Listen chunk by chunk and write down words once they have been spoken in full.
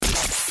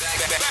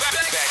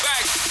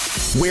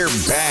We're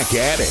back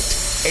at it.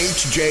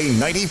 HJ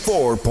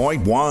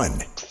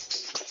 94.1.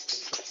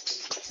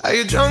 Are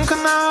you drunk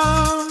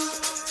enough?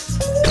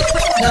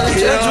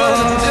 Judge what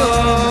I'm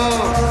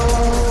doing.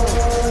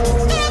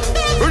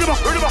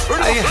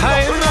 Are you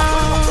high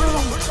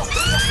enough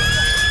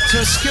to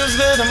excuse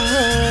that I'm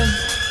ruined?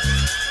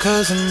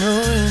 'Cause I'm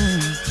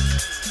ruined.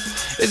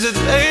 Is it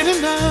late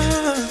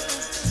enough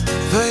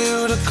for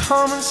you to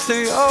come and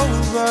stay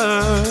over?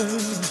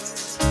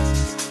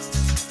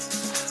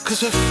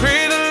 'Cause we're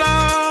free to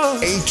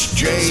love.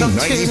 HJ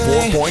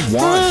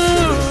 94.1.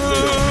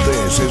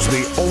 This is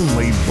the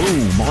only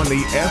boom on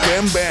the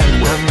FM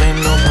bandwidth. I made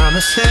no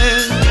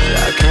promises,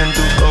 I can't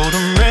do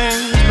golden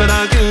rings, but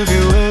I'll give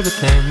you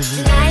everything.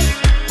 Tonight,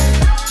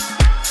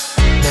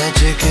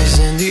 Magic is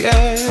in the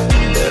air,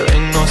 there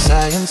ain't no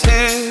science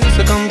here,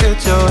 so come get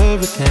your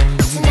everything.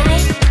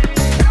 tonight,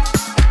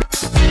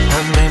 I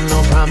made no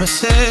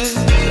promises,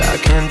 I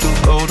can't do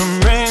golden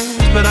rings,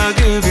 but I'll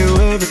give you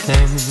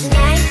everything.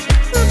 tonight.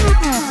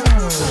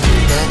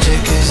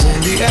 Magic is in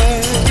the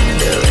air,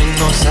 there ain't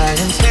no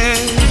science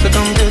here, so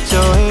come get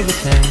your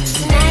everything.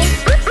 Tonight,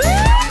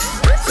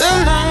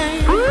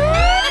 Tonight.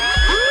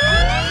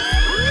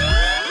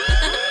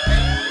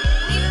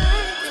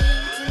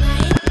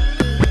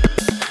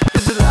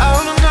 Is it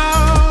loud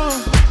enough?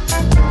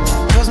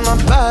 'Cause my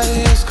body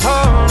is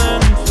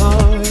calling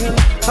for you,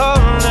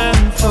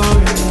 calling for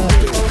you.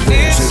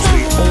 This is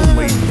the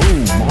only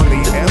boom on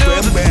the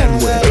FM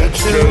bandwidth.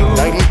 HJ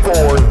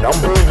 94,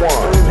 number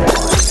 1.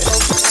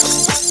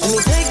 Let me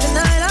take the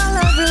night all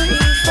over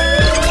easy.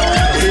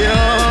 Yo.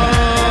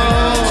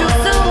 You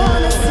still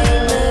wanna see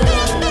me?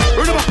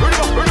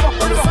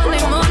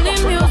 Sunday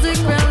morning music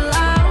real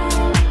loud.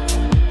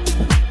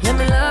 Let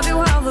me love you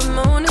while the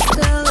moon is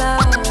still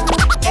out.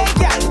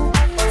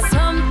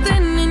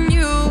 Something in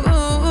you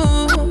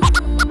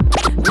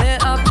lit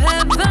up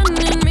heaven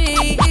in me.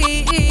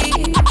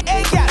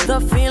 The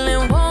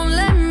feeling won't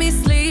let me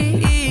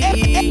sleep.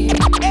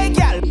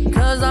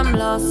 'Cause I'm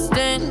lost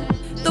in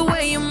the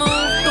way you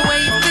move, the way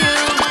you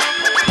feel.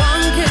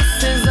 One kiss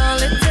is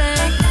all it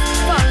takes.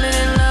 Falling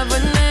in love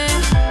with me.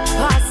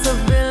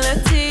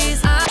 Possibilities.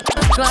 I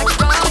look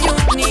like all you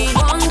need.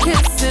 One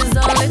kiss is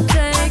all it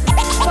takes.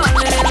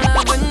 Falling in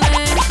love with me.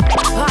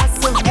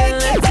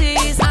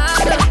 Possibilities. I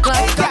look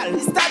like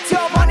Is that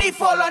your money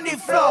fall on the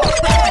floor?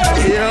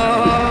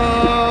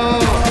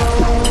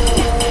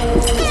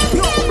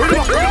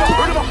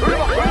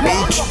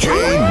 HJ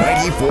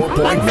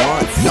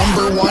 94.1.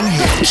 Number 1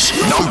 hits.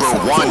 Number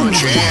 1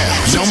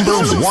 jams. Number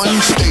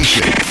 1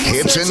 station.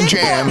 Hits and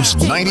jams.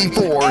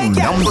 94,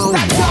 number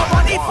 1. Your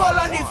money fall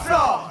on the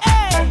floor.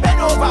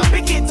 Bend over,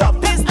 pick it up.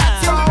 Is that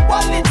your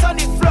wallet on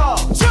the floor?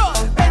 Sure.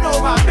 Bend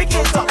over, pick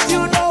it up.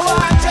 You know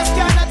I just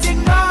cannot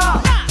ignore.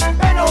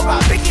 Bend over,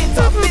 pick it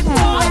up. It's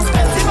too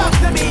expensive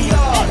after me,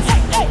 yours.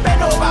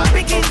 Bend over,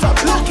 pick it up.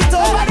 Look it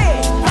over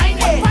there. Find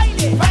it, find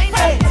it, find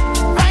it,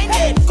 find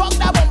it. Cock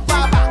that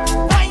bumper back.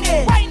 Find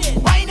it, find it,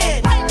 find it,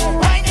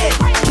 find it.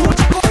 Put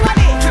it over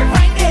there.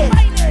 Find it,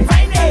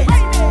 find it,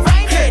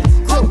 find it.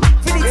 Go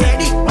for the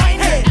teddy.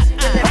 Find it,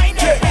 find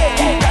it.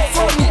 That's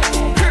for me.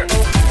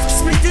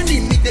 Split in the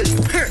middle.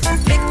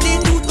 Make the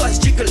two toys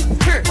jiggle.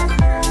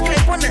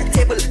 Climb on the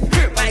table.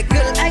 My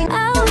girl, I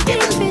How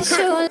deep is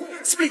your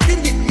split in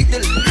the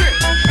middle. Make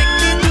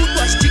the two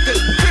toys jiggle.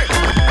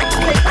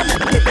 Climb on the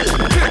table.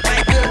 My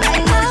girl, I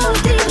How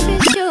deep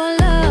is your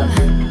love?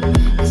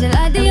 Is it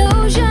like the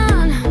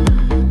ocean?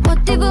 What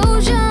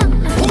devotion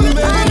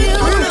are you?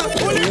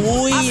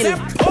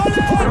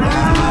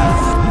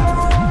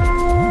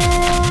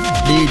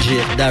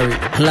 DJ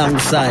Derek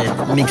alongside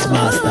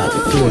Mixmaster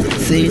Tool.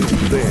 See?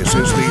 This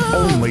is the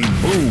only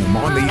boom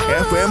on the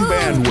FM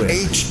bandwidth.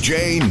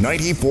 HJ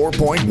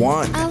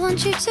 94.1. I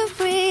want you to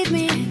breathe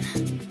me.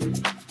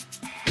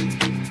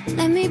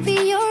 Let me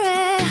be your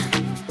air.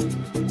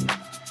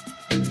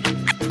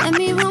 Let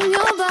me roam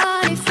your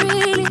body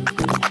freely.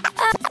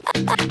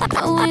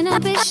 No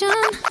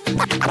inhibition,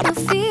 no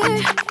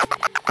fear.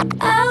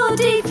 How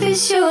deep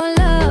is your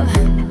love?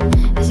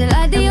 Is it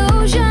like the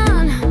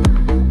ocean?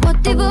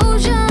 What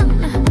devotion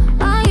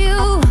are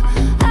you?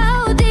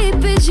 How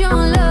deep is your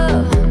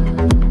love?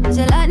 Is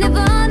it like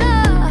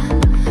Nirvana?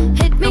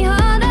 Hit me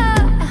harder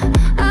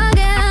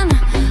again.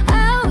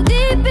 How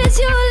deep is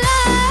your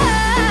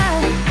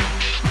love?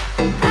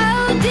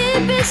 How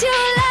deep is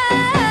your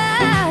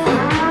love?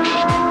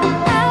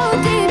 How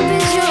deep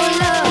is your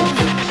love?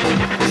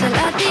 Is it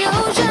like the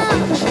ocean?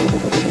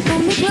 Pull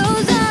me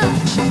closer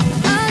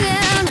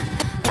again.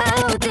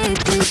 How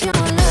deep is your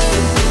love?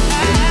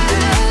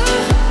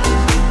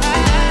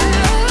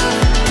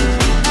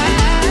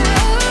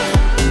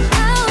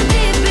 How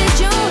deep is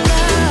your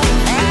love?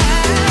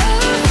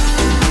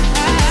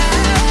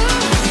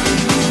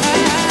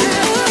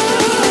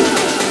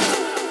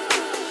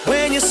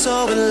 when you're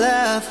so in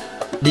love.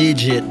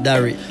 DJ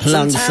Derek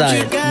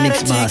alongside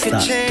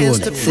Mixmaster Tool.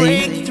 To See?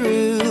 break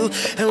through,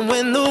 and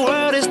when the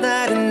world is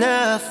not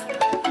enough,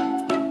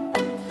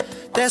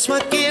 that's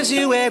what gives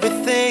you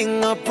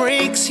everything or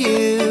breaks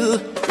you.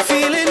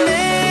 Feeling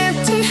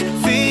empty,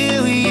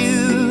 feel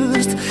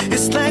used.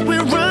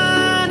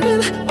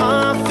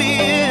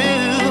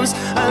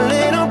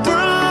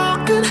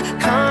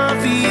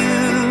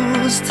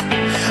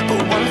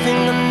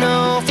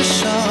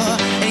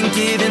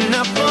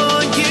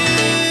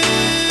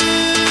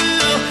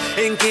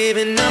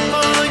 giving up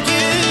on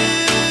you.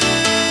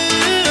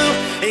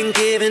 Ain't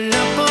giving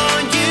up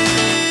on you.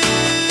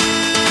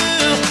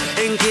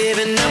 Ain't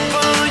giving up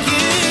on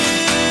you.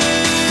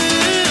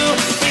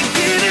 Ain't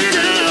giving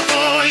up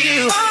on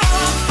you.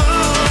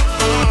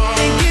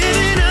 Ain't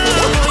giving up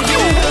on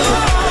you.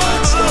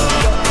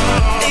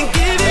 Ain't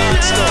giving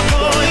up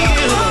on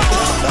you.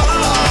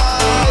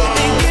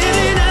 Ain't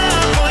giving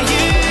up on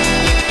you.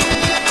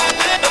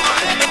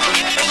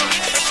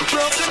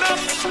 Broken up.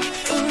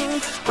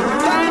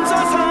 Times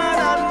was hard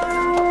and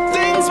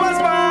things was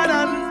bad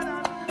and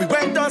we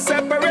went our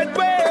separate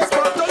ways,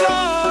 but the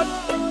Lord,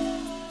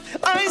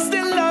 I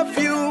still love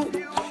you,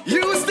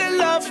 you still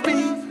love me,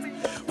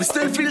 we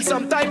still feel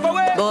some type of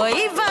way. Boy,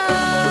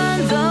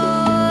 even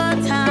though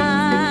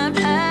time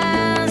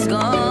has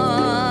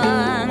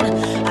gone,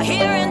 I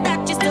hearing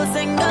that you're still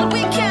single,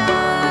 we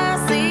can't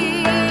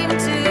seem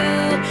to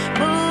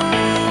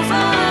move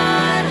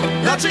on.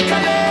 Logically,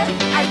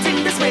 I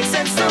think this makes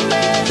sense to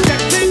me.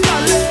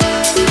 Technically,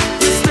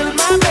 you're still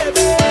my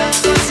baby,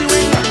 'cause you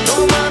ain't got no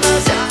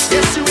manners, yeah.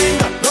 Yes, you ain't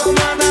got no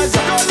manners,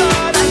 yeah. No,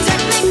 Lord. And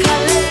technically,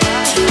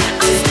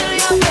 I'm still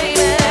your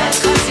baby,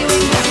 'cause you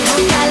ain't got no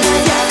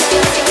manners, yeah.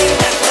 Yes, you ain't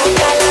got no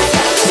manners,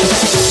 yeah.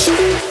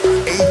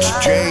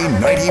 HJ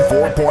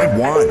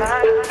 94.1.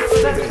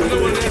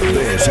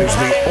 This is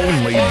the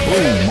only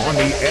boom on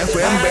the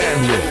FM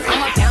bandwidth.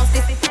 I'ma bounce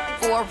this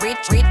for a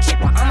rich,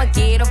 I'ma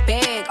get a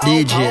bag.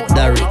 DJ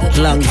Derek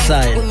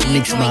alongside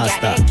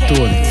Mixmaster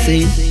Tony.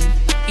 See?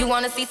 You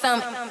wanna see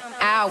some?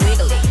 I'll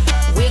wiggle it,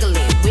 wiggle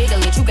it,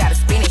 wiggle it. You gotta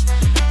spin it,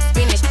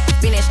 spin it,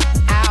 spin it.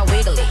 I'll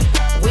wiggle it,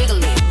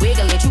 wiggle it,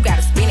 wiggle it. You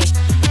gotta spin it,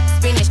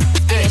 spin it,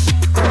 spin it.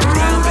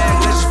 Brown bag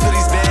legends for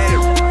these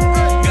bags.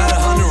 Got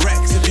 100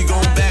 racks if you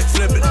gon'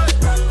 backflip it.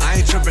 I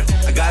ain't trippin',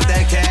 I got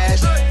that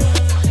cash.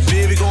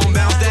 Baby gon'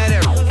 bounce that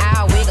arrow.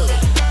 I'll wiggle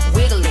it,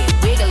 wiggle it,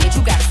 wiggle it.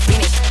 You gotta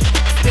spin it,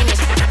 spin it,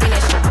 spin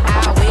it.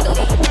 I'll wiggle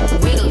it,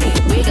 wiggle it,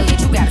 wiggle it.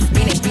 You gotta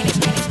spin it, spin it,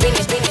 spin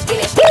it, spin it, spin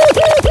it, spin it.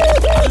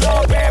 I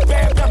love bam,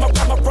 bam, bam, bam,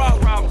 bam, bam,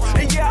 bam.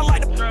 And yeah, I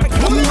like the I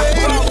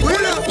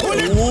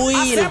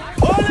said,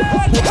 pull it.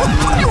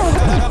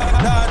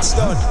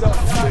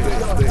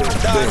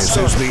 This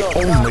is the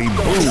only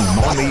boom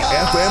on the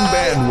FM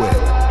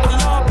bandwidth. I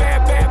love bam,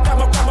 bam, bam,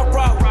 bam,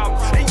 bam, bam.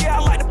 And yeah, I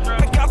like the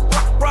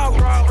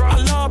I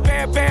love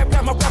bam, bam,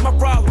 bam, bam, bam,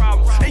 bam.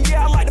 And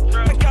yeah, I like the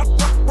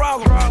I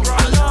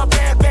love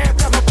bam, bam,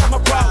 bam, bam,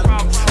 bam,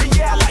 bam. And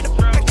yeah, I like the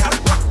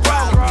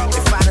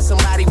If finding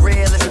somebody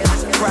real is a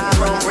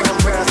problem, bring them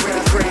girls, bring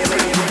them crib,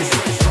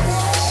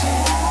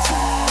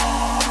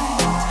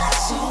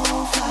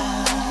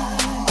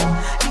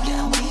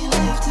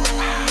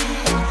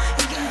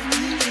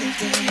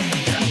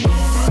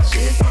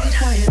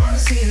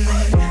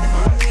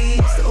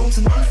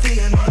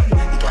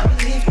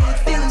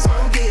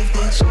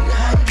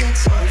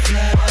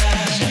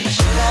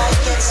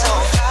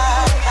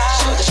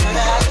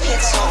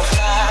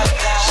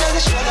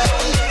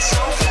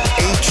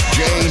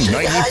 HJ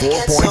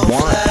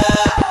 94.1.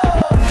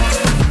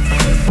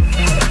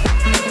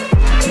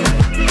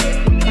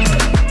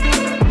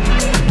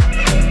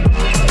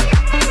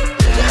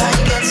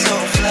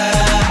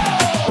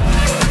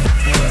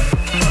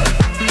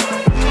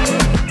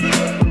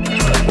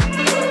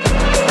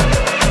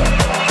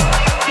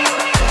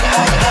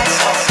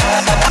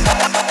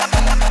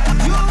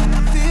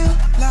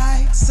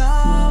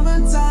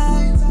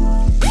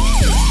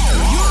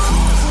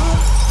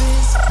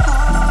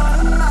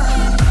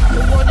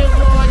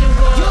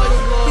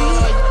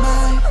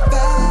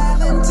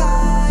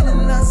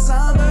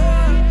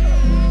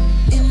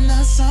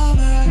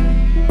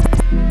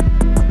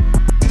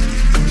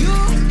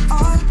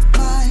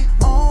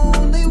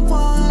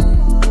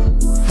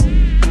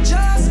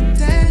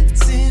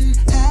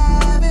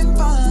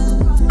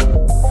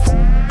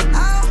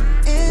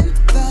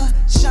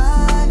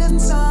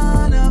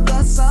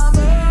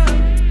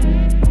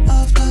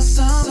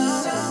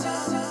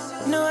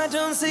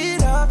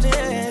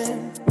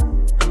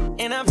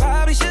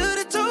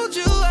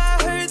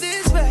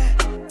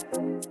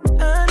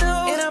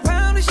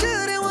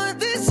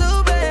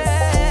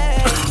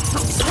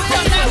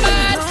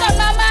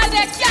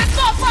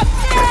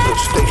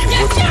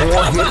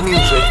 More hit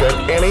music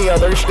than any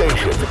other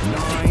station.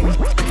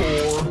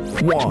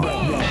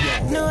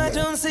 941. No, I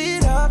don't see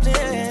it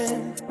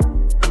often.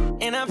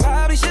 And I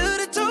probably should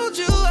have told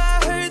you I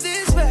heard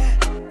this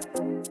bad.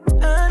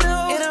 I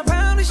know, and I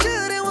probably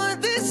shouldn't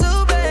want this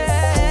so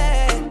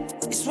bad.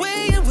 It's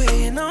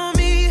weighing on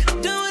me.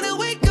 Don't wanna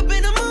wake up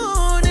in the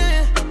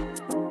morning.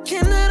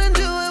 Cannot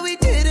undo what we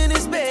did in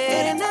this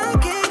bed. And I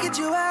can't get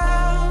you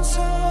out,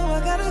 so I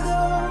gotta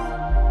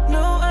go.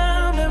 No,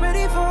 I'm not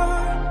ready for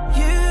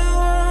you.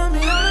 Want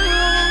me on the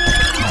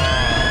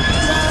road.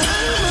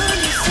 I'm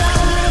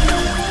undecided,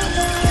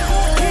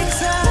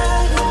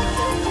 excited,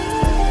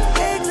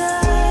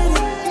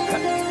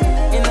 ignited.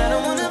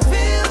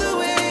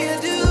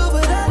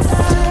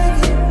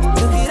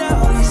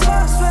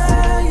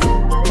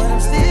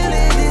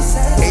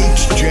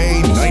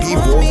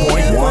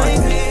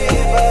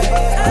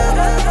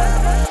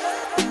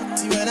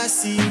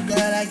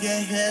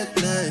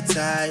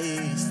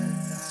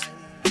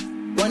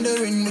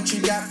 Wondering what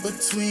you got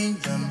between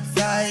them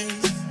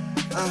thighs.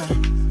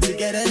 To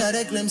get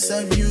another glimpse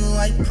of you,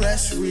 I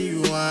press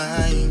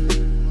rewind.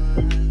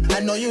 I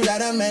know you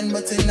got a man,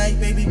 but tonight,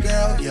 baby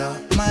girl, you're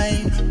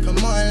mine.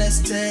 Come on, let's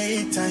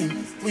take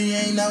time. We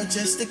ain't out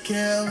just to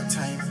kill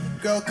time.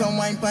 Girl, come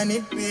wine pon the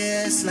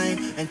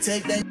baseline and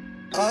take that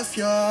off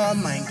your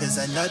mind. Cause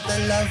another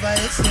lover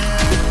is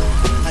here.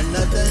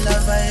 Another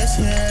lover is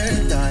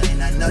here, darling.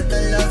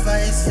 Another lover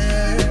is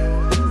here.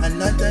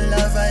 Another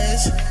lover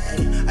is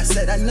here. I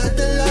said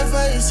another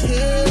lover is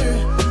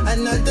here.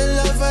 Another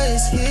lover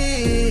is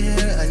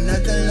here.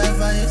 Another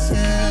lover is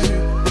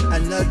here.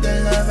 Another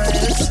lover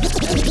is here.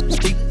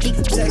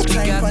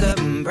 You got the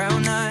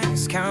brown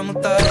eyes,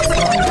 caramel thighs.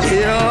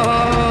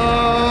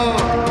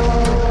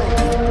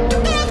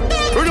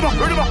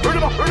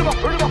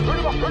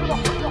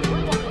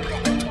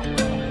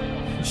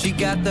 She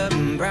got the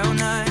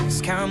brown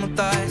eyes, caramel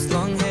thighs,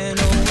 long hair,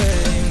 no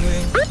wedding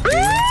ring.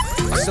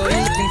 I saw you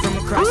looking from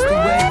across the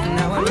way, and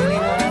now I really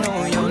wanna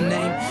know your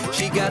name.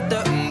 She got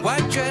the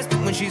white dress, but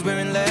when she's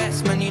wearing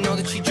less, man, you know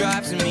that she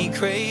drives me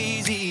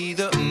crazy.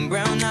 The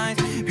brown eyes,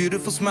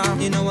 beautiful smile,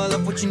 you know I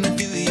love watching you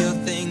do your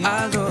thing.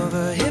 I love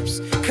her hips,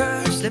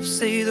 curves, lips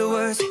say the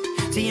words.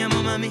 Te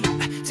amo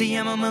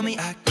mami,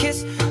 I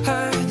kiss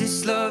her.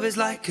 This love is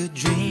like a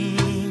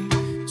dream.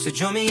 So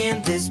join me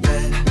in this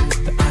bed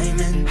that I'm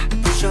in.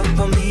 Push up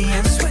on me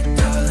and sweat,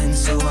 darling.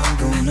 So I'm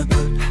gonna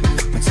put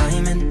my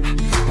time in.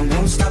 I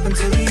won't stop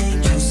until the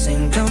angels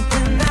sing. Jump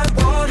in that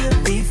water,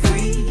 be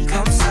free.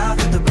 Come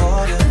south of the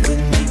border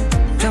with me.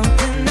 Jump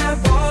in that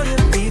water,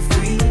 be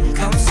free.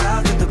 Come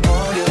south of the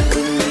border with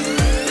me.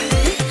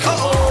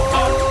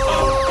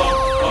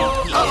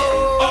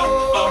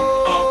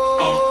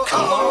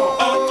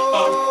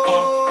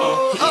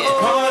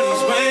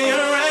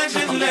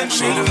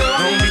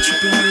 Don't be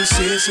tripping when you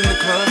see us in the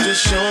club.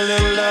 Just show a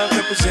little love,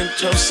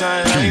 represent your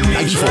side. I ain't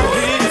reach for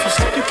it. If you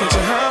slip, you catch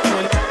a hot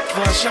one.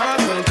 One shot,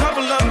 but a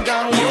couple of them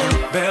got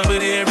one.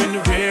 Belvedere in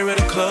the rear of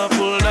the club.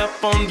 Pulled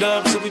up on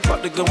dubs, so we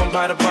about to go and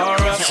buy the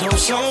bar up. So,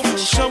 for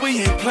sure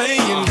we ain't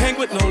playing. Hang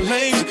with no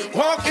lames,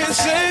 walk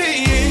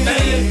insane.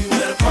 Hey,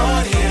 where the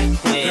party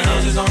at?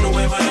 Girls is on the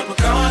way, but up a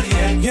Bacardi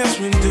at. Yes,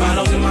 we do.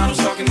 Bottles and models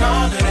talking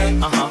all of that. You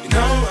know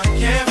I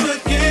can't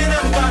forget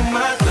about my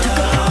love.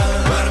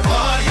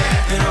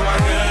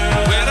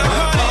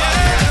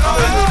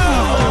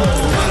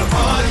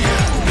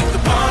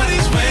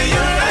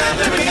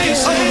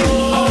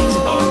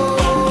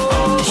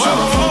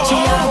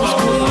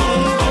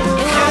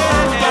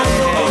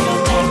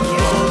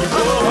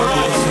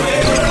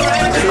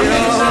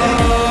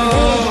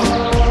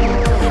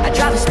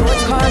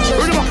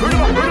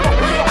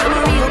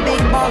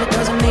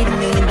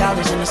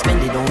 And I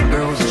spend it on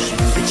girls and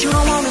shoes. But you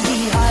don't wanna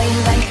be high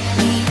like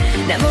me.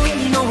 Never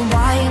really know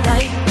why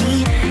like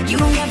me. You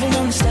don't ever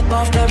wanna step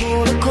off that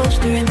roller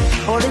coaster and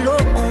all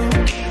alone.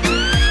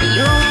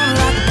 You don't wanna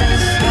ride the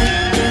best like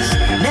this.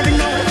 Never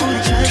know who to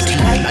trust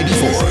like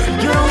this.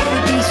 You don't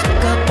wanna be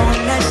stuck up on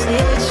that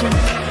station.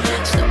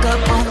 Stuck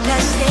up on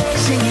that stage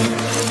singing.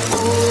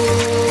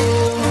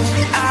 Oh,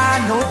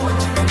 I know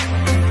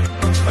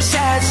a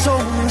sad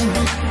soul.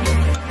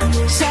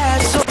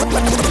 Sad soul.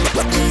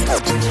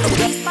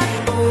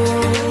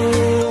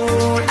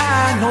 All I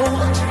know,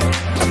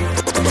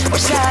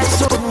 sad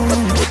soul,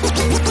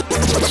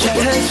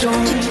 sad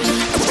soul.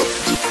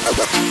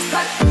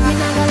 Me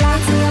not gonna lie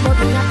to you, but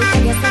me have to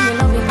tell you something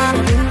love me when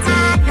you bring to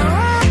me.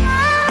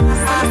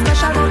 Something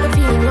special about the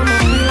feeling when I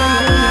feel when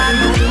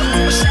you bring to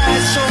me.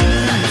 Sad soul.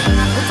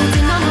 Put it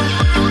in a mouth.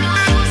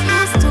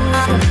 Used to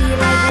feel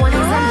like one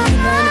is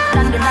uneven.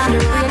 Thunder than the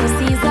rainy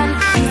season.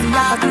 Easy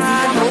up, easy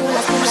down, whole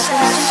of the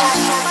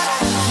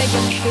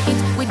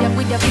make it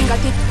with your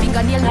fingertip.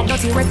 Fingernail not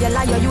dirty,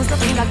 regular, you use the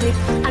finger clip.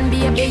 And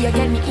baby, you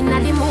get me in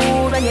the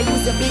mood when you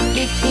use the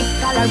big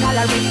color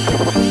rip.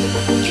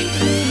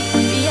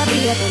 Baby,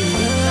 you turn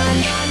on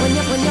when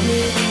you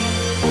make.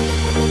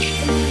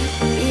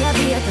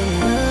 Baby, you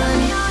turn on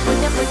when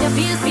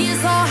you feel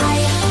so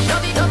high.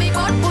 Dubby,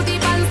 but put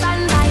it on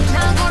standby.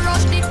 Now go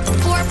rush the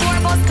 4-4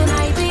 bus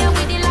tonight. Play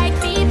with it like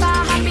FIFA.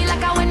 Happy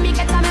like when me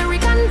get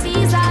American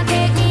visa.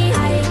 Take me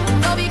high.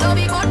 Dubby,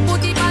 but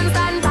put it on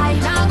standby.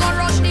 Now go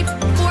rush the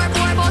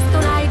 4-4 bus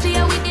tonight.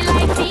 Play with it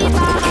like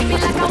FIFA. Happy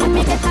like when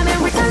me get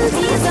American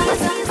visa.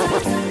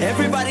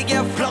 Everybody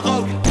get flug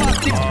out.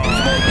 Pop it,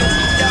 smoke it,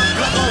 down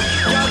plug out.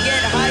 Y'all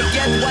get high,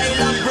 get wild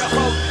and broke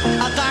out.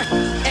 I got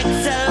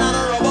Excel on a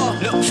rubber.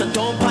 Look, so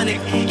don't panic.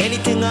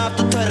 Anything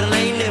after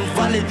 39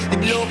 invalid. The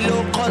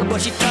blow call,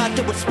 but she thought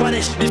it was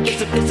Spanish. This place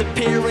will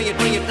disappear when you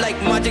bring it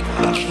like magic.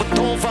 But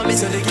don't vomit.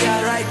 So they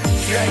got right,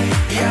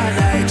 yeah,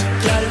 right.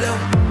 Y'all look,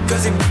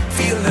 cause it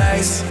feel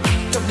nice.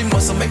 Chop the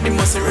muscle, make the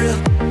muscle real.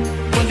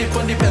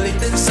 Pon the belly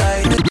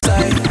inside.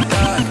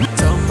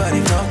 Somebody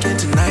talking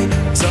tonight.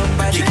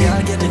 Somebody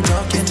girl getting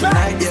talking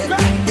tonight. Yeah.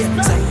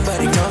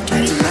 Somebody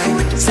talking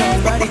tonight.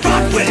 Somebody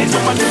girl getting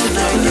talking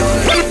tonight.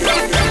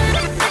 Yeah.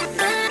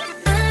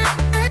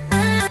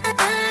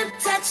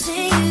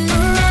 Touching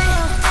you.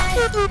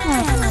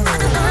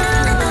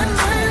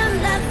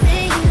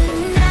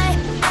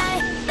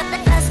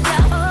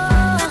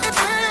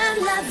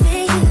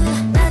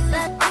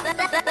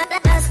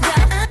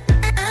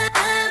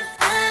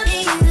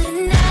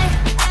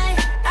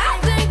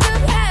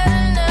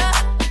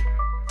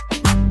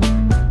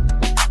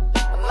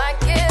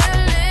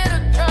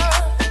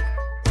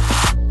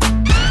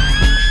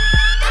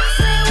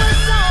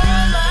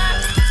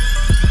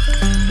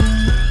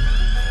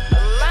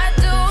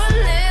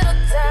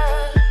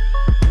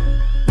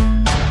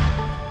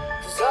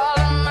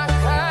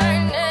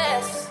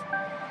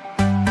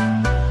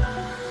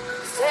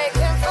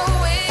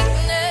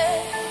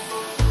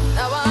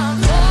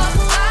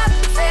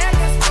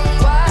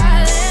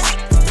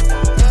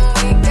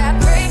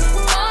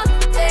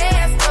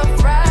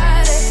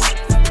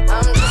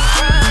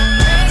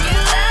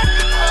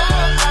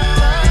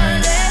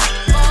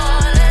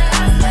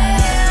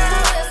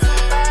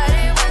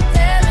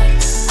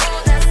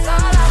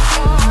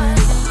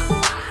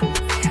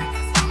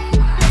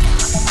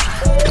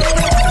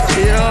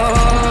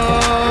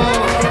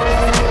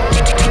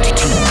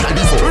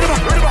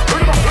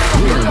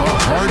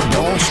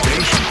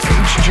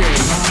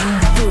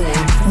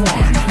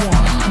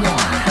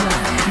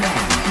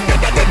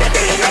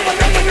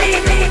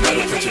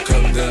 Put your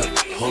cup down,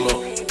 hold on,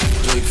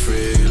 drink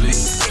freely.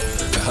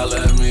 And holla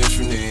at me if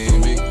you need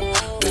me.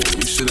 Baby,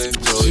 you should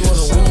enjoy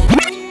yourself.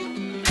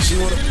 She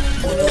wanna.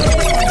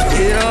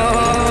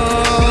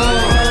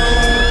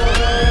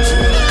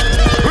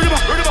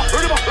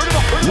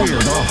 We're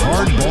the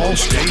Hardball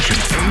Station.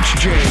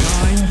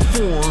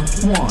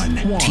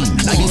 HJ941 Team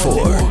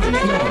 94.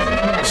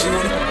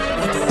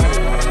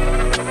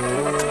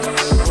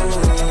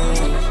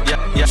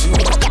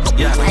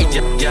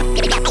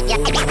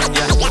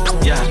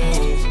 Yeah.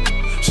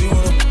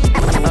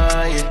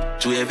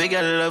 Tu every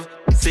girl love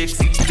six,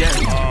 yeah.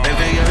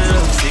 Every girl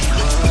love six,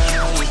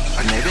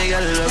 and every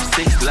girl love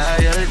six.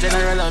 Loyal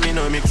general, I mean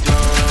no mix, no.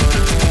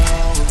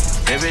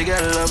 Every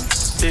girl love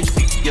six,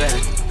 yeah.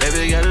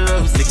 Every girl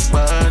love six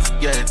bars,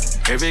 yeah.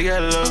 Every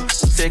girl love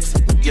six,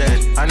 yeah.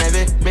 And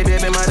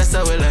every mother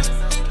so we left,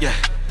 yeah,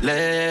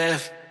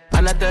 left.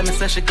 And I tell me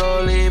say she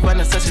go leave,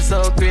 and I say she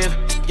so grave,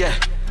 yeah,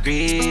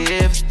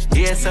 grave.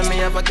 Yes, and me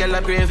have a girl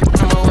a brave.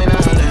 I'm a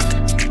winner left.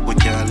 We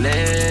can't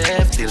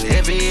left till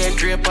every head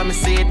drape on me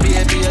seat,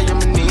 baby. You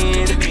me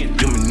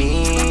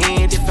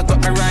need. If I got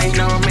me right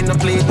now, I'm in the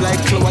plate like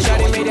clothes.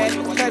 Shawty made that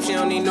type, she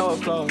don't need no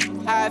clothes.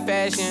 High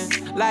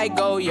fashion, like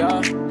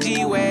Goya,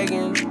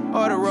 G-Wagon,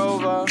 or the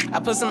Rover. I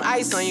put some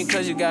ice on you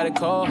cause you got a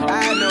cold heart.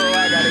 I know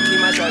I gotta keep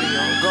my shawty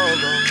on go.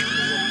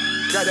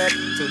 Drop that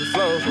to the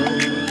floor,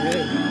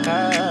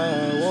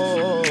 yeah.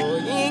 Whoa.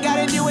 You ain't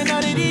gotta do it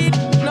none of these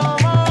no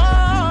more.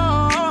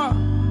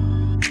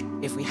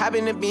 If we hop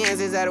in the Benz,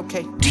 is that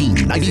okay? Team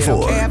 94. Is it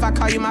okay if I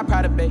call you my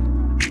pride of babe?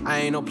 I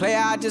ain't no player,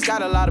 I just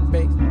got a lot of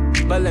babe.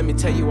 But let me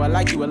tell you, I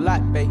like you a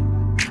lot, babe.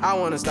 I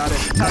wanna start at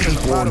the top of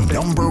the bottom, babe.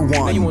 Number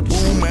one, Boom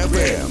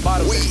FM.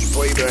 We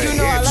play the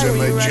hits and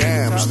the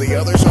jams, the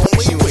others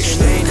only wish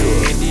they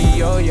could.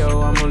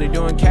 Yo, I'm only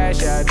doing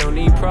cash, I don't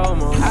need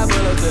promo. I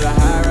pull up to the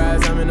high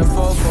rise, I'm in the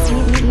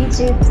 4-4.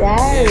 DJ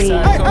Diary.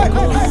 I got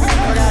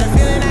a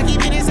feeling I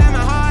keep it inside my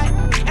heart.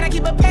 And I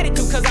keep a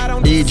pedicure cause I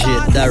don't DJ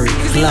Diary,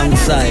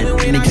 alongside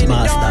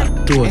Mixmaster,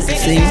 Toad,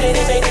 sing.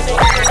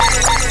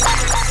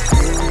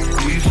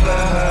 We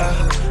fly,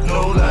 no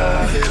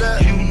lie,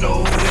 you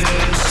know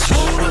this.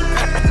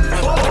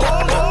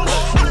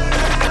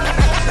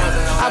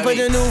 I put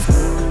the new.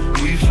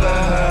 We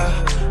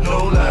fly, no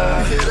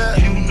lie,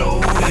 you know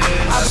this.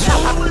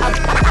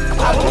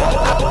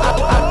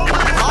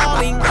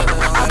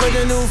 I put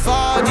the new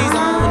 4G's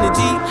on the G.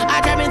 I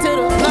trap into the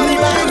bloody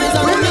diamonds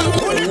on the knee.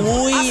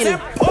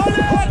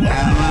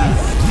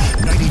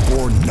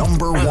 94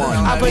 number one.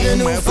 I put the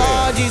new Boom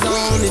 4G's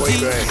on the G.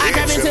 I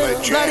trap into the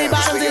bloody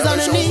bottoms is on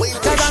the knee.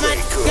 Cause I'm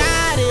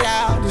got it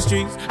out the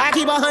streets. I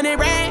keep 100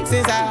 racks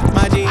inside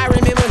my jeans. I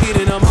remember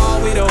hitting them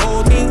all with the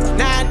whole team.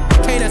 Not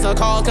can't answer a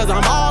call cause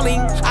I'm balling.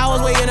 I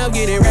was waking up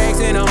getting racks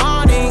in the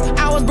morning.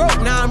 I was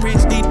broke, now I'm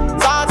rich deep.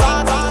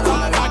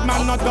 Bad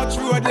man not got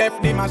through and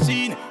left the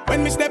machine.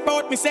 When me step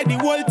out, me said the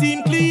whole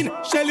team clean.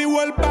 Shelly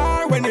whole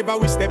bar whenever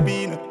we step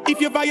in.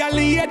 If you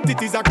violate,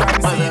 it is a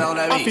crime scene.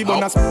 Happy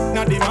bonus,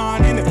 not the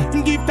morning.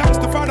 Give thanks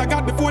to Father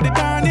God before the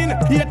dawning.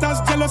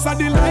 Haters jealous of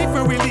the life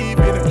where we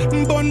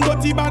living. Bun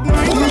dirty bad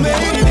mind.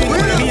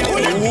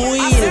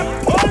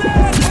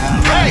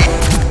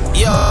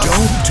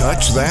 Don't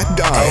touch that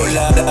dial.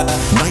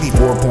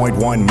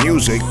 94.1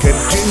 music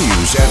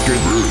continues after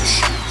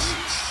this.